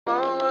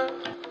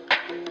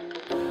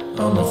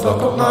I'ma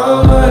fuck up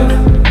my life.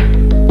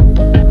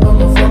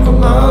 I'ma fuck up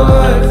my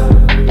life.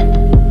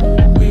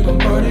 We gon'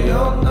 party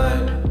all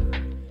night.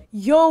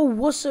 Yo,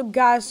 what's up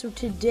guys? So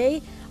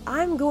today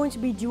I'm going to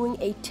be doing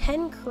a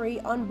 10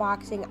 crate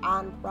unboxing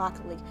on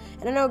Rocket League.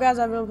 And I know guys,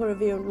 I haven't put a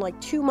video in like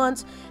 2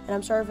 months, and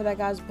I'm sorry for that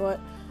guys, but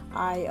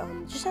I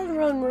just haven't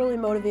really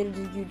motivated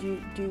to do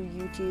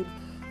YouTube.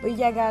 But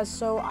yeah guys,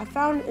 so I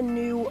found a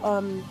new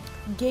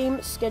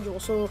game schedule.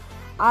 So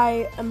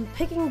I am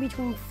picking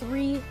between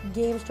 3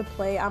 games to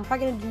play. I'm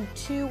probably going to do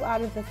 2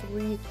 out of the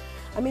 3.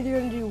 I'm either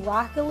going to do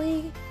Rocket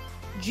League,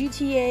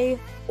 GTA,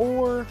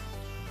 or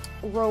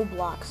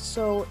Roblox.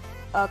 So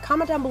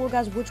comment down below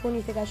guys which one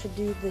you think I should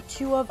do the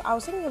 2 of. I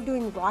was thinking of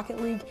doing Rocket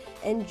League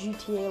and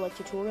GTA like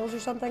tutorials or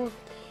something.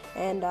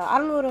 And I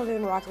don't know what I'll do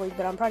in Rocket League,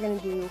 but I'm probably going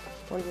to do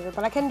one of the other.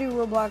 But I can do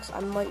Roblox.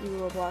 I might do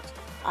Roblox.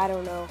 I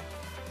don't know.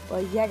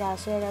 But yeah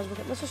guys,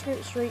 let's just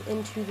get straight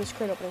into this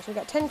crate opening. So we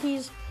got 10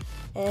 keys.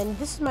 And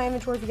this is my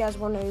inventory if you guys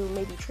want to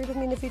maybe trade with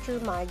me in the future.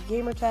 My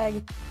gamer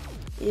tag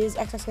is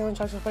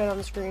XXAlenChucks. I'll put it on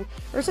the screen.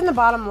 Or it's in the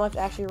bottom left,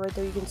 actually, right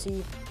there. You can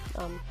see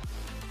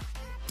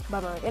by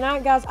my.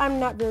 And guys, I'm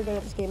not very good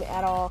at this game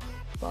at all.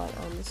 But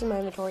this is my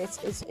inventory.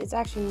 It's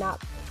actually not.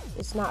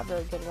 It's not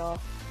very good at all.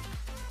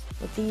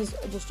 But these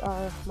just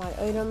are my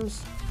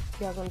items.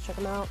 If you guys want to check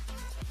them out.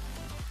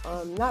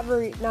 Not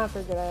very good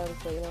items.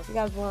 But if you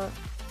guys want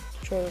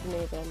to trade with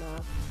me, then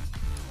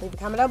leave a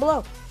comment down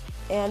below.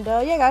 And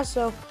yeah, guys.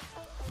 So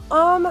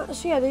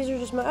yeah, these are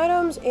just my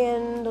items,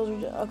 and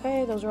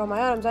those are all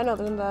my items. I know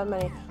there's not that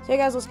many. So yeah,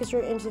 guys, let's get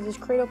straight into this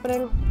crate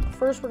opening.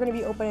 First, we're going to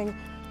be opening,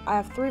 I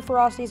have 3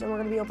 Frosties, and we're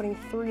going to be opening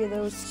 3 of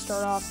those to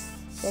start off.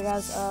 So yeah,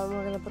 guys,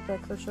 we're going to put the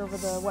cursor over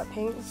the wet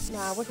paint.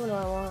 Nah, which one do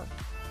I want?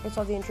 I guess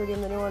I'll the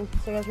Intrudium, the new one.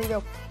 So yeah, guys, here we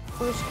go.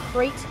 First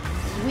crate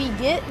we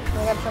get,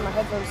 I got to turn my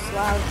headphones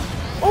loud.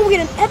 Oh, we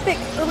get an epic,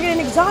 or we get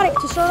an exotic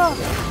to start off.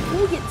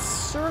 We get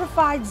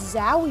certified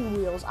Zowie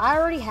wheels. I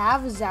already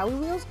have Zowie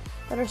wheels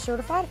that are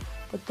certified.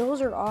 But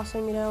those are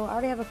awesome, I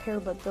already have a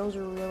pair, but those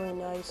are really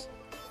nice.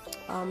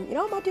 I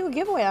might do a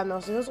giveaway on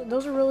those.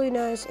 Those are really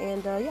nice,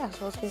 and yeah,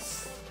 so let's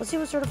see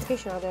what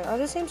certification are there. Are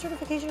they the same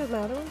certification as my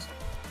other ones?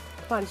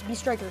 Come on, it's be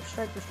striker.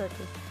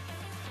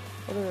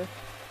 Well,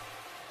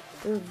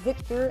 they're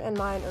Victor, and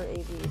mine are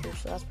Aviator,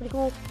 so that's pretty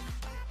cool.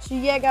 So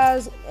yeah,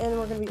 guys, and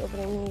we're gonna be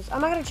opening these. I'm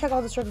not gonna check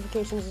all the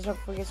certifications and stuff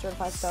before we get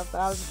certified stuff, but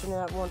I was just doing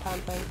that one-time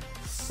thing.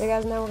 So yeah,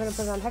 guys, now we're gonna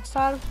put it on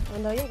Hextile,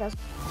 and yeah, guys,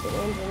 get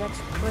into the next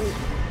crate.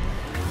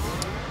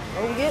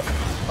 What do we get?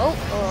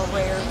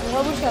 Rare.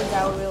 Well, we just got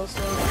Zowie wheels,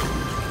 so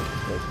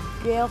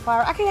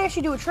Galefire. I can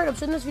actually do a trade up.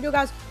 So in this video,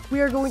 guys,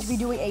 we are going to be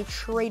doing a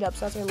trade up.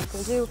 So that's gonna be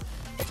cool too.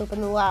 Let's open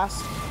the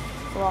last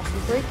Frosty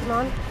crate. Come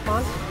on.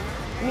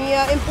 Give me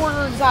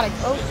importer exotic.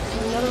 Oh,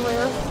 another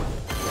rare.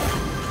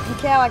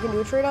 Decal. I can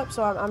do a trade up.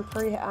 So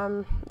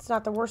it's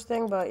not the worst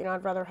thing, but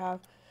I'd rather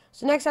have.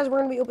 So next, guys, we're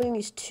gonna be opening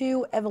these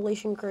 2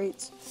 Evolution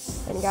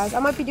crates. And guys, I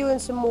might be doing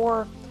some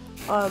more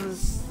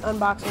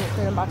unboxing,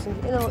 crate unboxing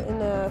in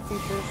the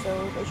future,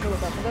 so make sure to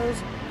look out for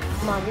those.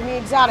 Come on, give me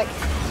exotic.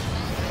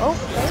 Oh,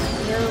 okay,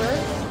 very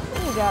rare. What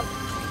do we got?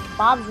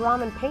 Bob's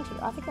Ramen painted.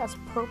 I think that's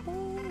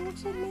purple, it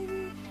looks like,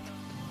 maybe?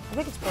 I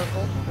think it's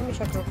purple. Let me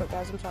check real quick,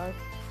 guys, I'm sorry.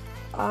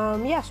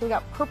 Yeah, so we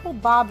got purple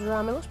Bob's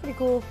Ramen. It looks pretty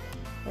cool.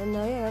 And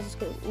yeah, guys, let's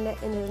get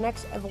into the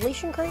next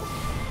Evolution crate.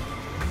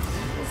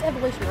 It's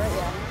Evolution, right?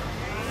 Yeah.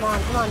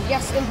 Come on,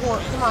 yes,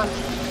 import, come on.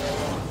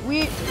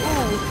 We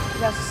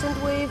got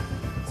Synthwave.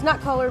 It's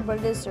not colored, but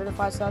it is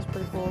certified, so that's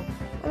pretty cool.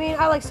 I mean,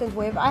 I like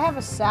Synthwave. I have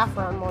a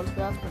Saffron one, so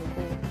that's pretty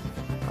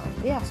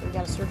cool. Yeah, so we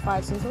got a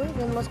certified Synthwave,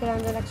 and let's get on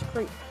to the next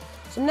crate.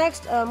 So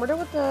next, we're done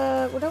with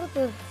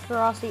the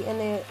Frosty and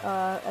the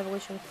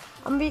Evolution.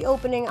 I'm gonna be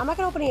opening. I'm not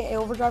gonna open any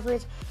Overdrive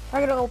crates.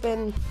 I'm gonna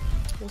open.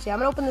 Let's see. I'm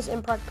gonna open this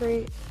Impact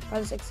crate or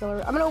this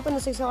Accelerator. I'm gonna open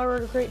this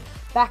Accelerator crate.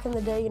 Back in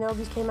the day,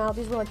 these came out.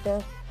 These were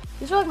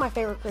like my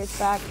favorite crates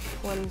back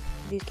when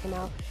these came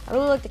out. I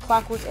really like the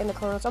Clockworks and the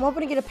Chronos. I'm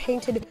hoping to get a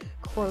painted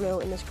Chrono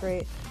in this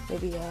crate,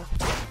 maybe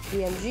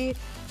BMG.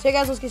 So yeah,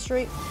 guys, let's get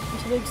straight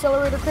into the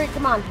Accelerator crate.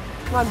 Come on,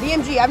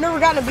 BMG. I've never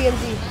gotten a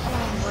BMG.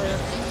 Oh, rare.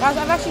 Guys,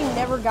 I've actually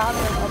never gotten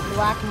a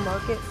black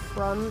market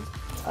from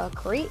a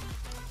crate.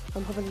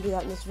 I'm hoping to do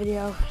that in this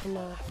video and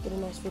get a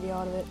nice video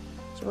out of it.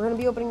 So we're gonna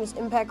be opening this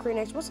Impact crate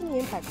next. What's in the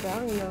Impact crate? I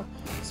don't even know.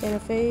 Santa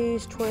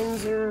Fe's,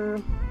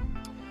 Twinser.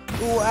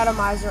 Ooh,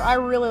 Atomizer. I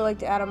really like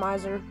the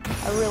Atomizer.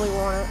 I really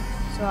want it.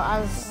 So I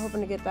was hoping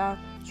to get that.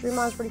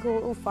 Streamline's pretty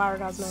cool. Ooh, Fire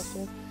God's nice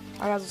too.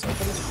 Alright, guys, let's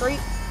open this crate.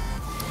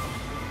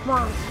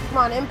 Come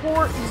on,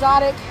 import,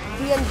 exotic,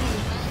 BMG.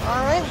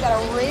 Alright, we got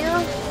a rare.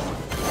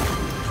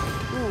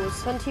 Ooh,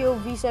 Sentio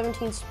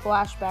V17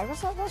 splashback.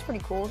 That's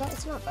pretty cool.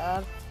 It's not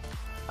bad.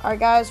 Alright,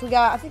 guys, we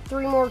got, I think,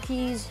 3 more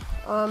keys.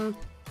 We're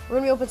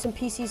gonna be opening some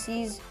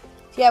PCCs.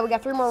 So yeah, we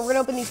got 3 more. We're gonna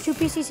open these 2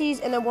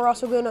 PCCs, and then we're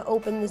also gonna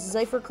open this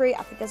Zypher crate.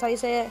 I think that's how you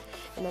say it.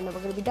 And then we're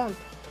gonna be done.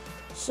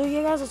 So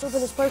yeah, guys, let's open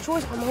this player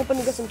choice. I'm hoping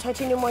to get some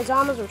Titanium White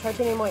Zombas or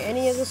Titanium White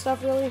any of this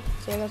stuff, really.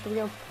 So yeah, guys, here we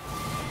go.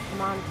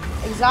 Come on.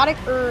 Exotic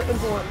or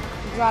import?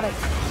 Exotic.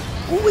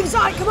 Ooh,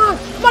 exotic, come on!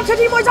 Come on,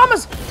 Titanium White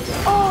Zombas!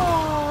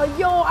 Oh,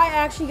 yo, I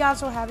actually got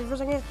so happy for a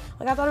second.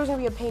 Like, I thought it was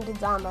going to be a painted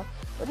Zomba.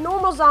 But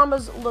normal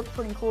Zombas look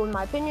pretty cool in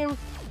my opinion.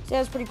 So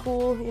yeah, it's pretty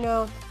cool, you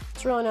know.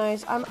 It's really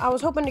nice. I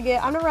was hoping to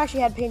get, I've never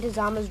actually had painted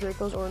Zombas,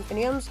 Dracos, or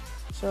Infiniums.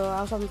 So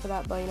I was hoping for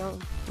that, but you know,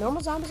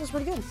 normal Zombas is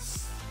pretty good.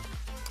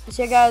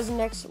 So yeah, guys,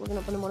 next we're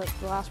going to open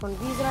the last one of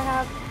these that I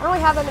have. I don't really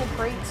have that many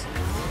crates,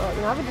 but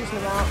you know, I have a decent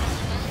amount.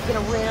 Get a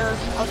rare.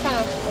 I was kind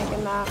of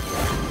thinking that.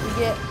 You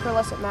get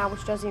pearlescent mat,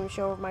 which doesn't even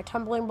show my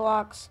tumbling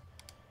blocks.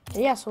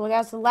 And yeah, so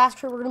guys, the last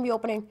crate we're going to be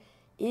opening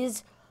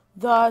is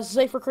the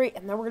Zypher crate,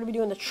 and then we're going to be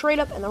doing the trade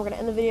up, and then we're going to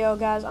end the video,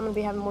 guys. I'm going to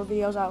be having more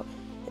videos out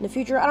in the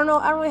future. I don't know,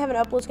 I don't really have an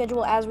upload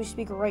schedule as we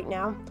speak right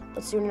now,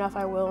 but soon enough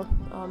I will.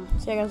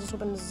 So yeah, guys, let's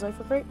open this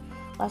Zypher crate.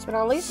 Last but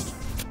not least,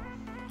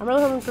 I'm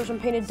really hoping for some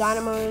painted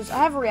dynamos. I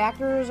have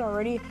reactors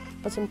already,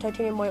 but some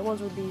titanium white ones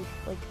would be,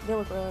 like, they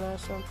look really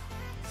nice, so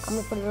I'm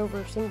going to put it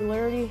over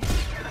Singularity.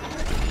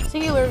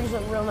 Singularities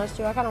look real nice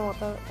too. I kind of want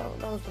that.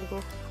 That was pretty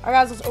cool. Alright,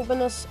 guys, let's open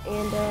this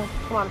and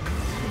come on.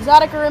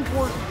 Exotic or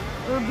import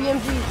or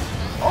BMG.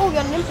 Oh, we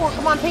got an import.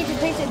 Come on, painted.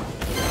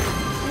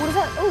 What is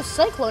that? Oh,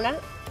 Cyclone. I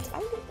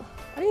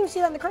didn't even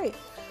see that in the crate.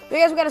 But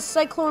guys, we got a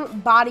Cyclone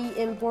body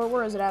import.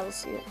 Where is it at? Let's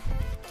see it.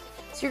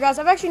 So here, guys,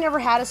 I've actually never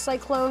had a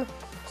Cyclone,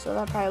 so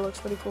that probably looks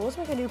pretty cool. Let's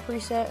make a new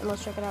preset and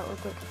let's check it out real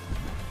quick.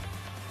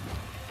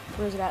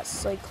 Where is it at?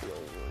 Cyclone.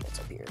 It's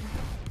up here.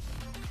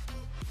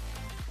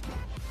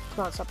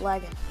 Come on, stop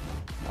lagging.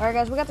 Alright,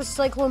 guys, we got the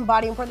Cyclone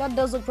body import. That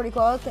does look pretty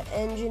cool. I like the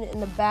engine in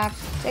the back.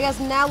 So, guys,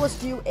 now let's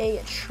do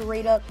a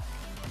trade up.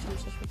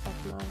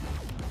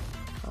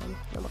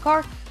 My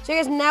car. So,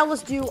 guys, now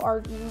let's do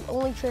our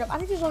only trade up. I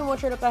think there's only one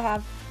trade up I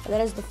have, and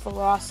that is the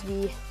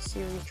Ferocity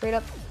series trade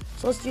up.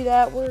 So, let's do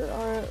that. Where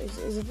are,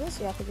 is it this?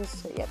 Yeah, I think this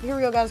is it. Yep, here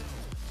we go, guys.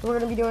 So, we're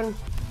going to be doing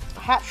a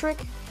Hat Trick,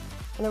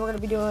 and then we're going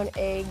to be doing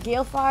a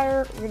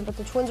Galefire. We're going to put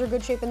the Twins are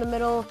good shape in the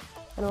middle.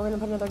 And we're going to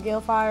put another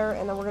Galefire,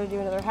 and then we're going to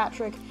do another Hat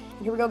Trick.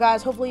 And here we go,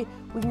 guys. Hopefully,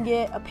 we can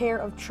get a pair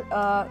of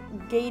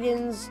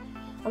Gaydens.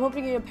 I'm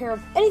hoping to get a pair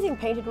of anything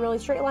painted, really.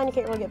 Straight line, you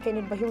can't really get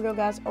painted, but here we go,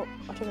 guys. Oh,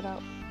 I'll check it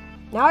out.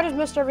 Now I just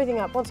messed everything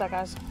up. One sec,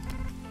 guys.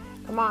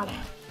 Come on.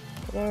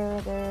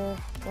 There.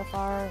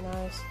 Galefire,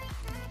 nice.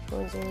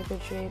 Twins in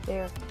good shape,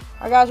 there. All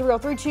right, guys, here we go.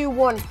 3, 2,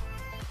 1.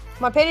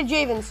 My painted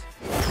Javens.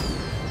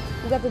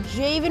 We got the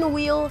Javen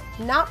wheel,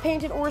 not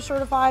painted or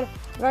certified.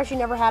 I've actually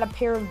never had a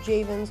pair of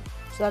Javens.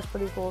 So that's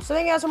pretty cool. So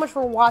thank you guys so much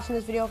for watching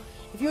this video.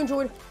 If you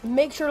enjoyed,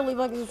 make sure to leave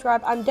a like and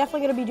subscribe. I'm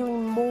definitely going to be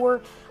doing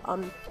more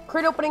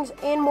crate openings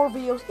and more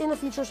videos in the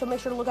future, so make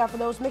sure to look out for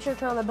those. Make sure to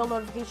turn on the bell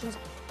notifications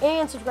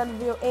and subscribe to the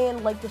video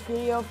and like this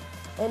video.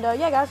 And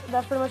yeah, guys,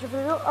 that's pretty much it for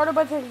the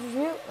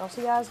video. I'll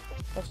see you guys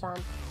next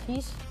time.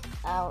 Peace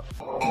out.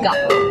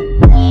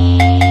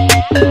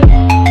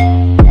 Go.